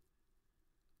intentions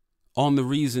on the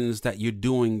reasons that you're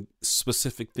doing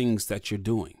specific things that you're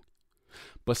doing.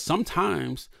 But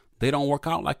sometimes they don't work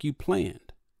out like you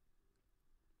planned.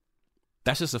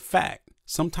 That's just a fact.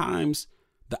 Sometimes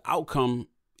the outcome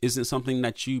isn't something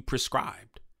that you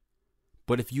prescribed.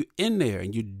 But if you're in there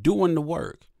and you're doing the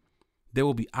work, there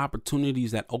will be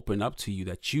opportunities that open up to you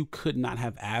that you could not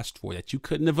have asked for, that you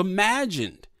couldn't have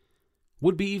imagined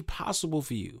would be possible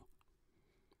for you.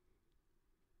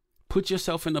 Put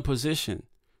yourself in a position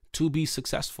to be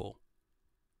successful.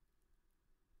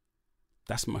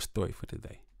 That's my story for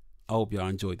today. I hope y'all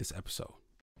enjoyed this episode.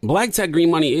 Black Tech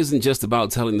Green Money isn't just about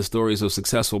telling the stories of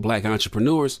successful Black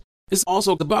entrepreneurs. It's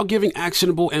also about giving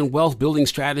actionable and wealth-building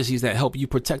strategies that help you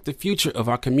protect the future of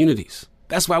our communities.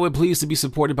 That's why we're pleased to be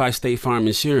supported by State Farm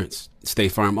Insurance.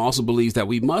 State Farm also believes that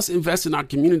we must invest in our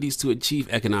communities to achieve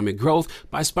economic growth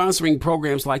by sponsoring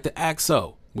programs like the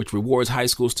ACT-SO, which rewards high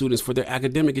school students for their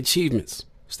academic achievements.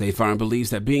 State Farm believes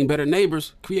that being better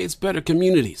neighbors creates better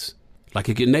communities. Like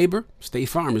a good neighbor, State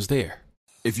Farm is there.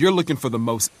 If you're looking for the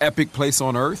most epic place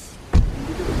on Earth,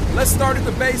 let's start at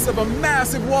the base of a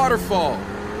massive waterfall.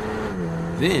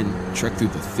 Then trek through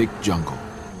the thick jungle.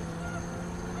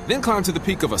 Then climb to the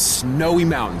peak of a snowy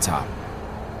mountaintop.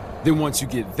 Then once you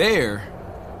get there,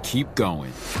 keep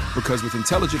going. Because with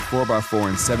intelligent 4x4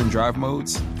 and 7 drive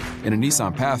modes and a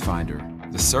Nissan Pathfinder,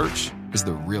 the search is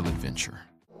the real adventure.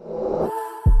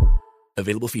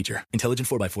 Available feature. Intelligent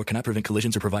 4x4 cannot prevent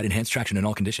collisions or provide enhanced traction in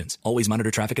all conditions. Always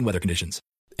monitor traffic and weather conditions.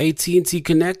 AT&T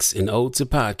connects an ode to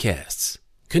podcasts.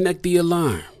 Connect the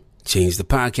alarm. Change the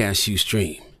podcast you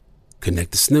stream.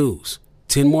 Connect the snooze.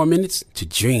 10 more minutes to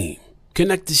dream.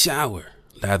 Connect the shower.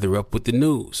 Lather up with the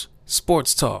news,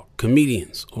 sports talk,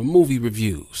 comedians, or movie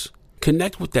reviews.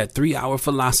 Connect with that 3-hour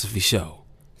philosophy show.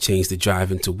 Change the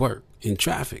drive into work in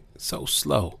traffic so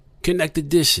slow. Connect the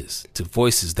dishes to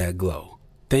voices that glow.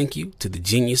 Thank you to the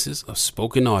geniuses of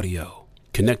spoken audio.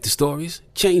 Connect the stories,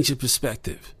 change your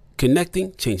perspective.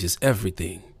 Connecting changes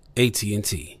everything.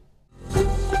 AT&T.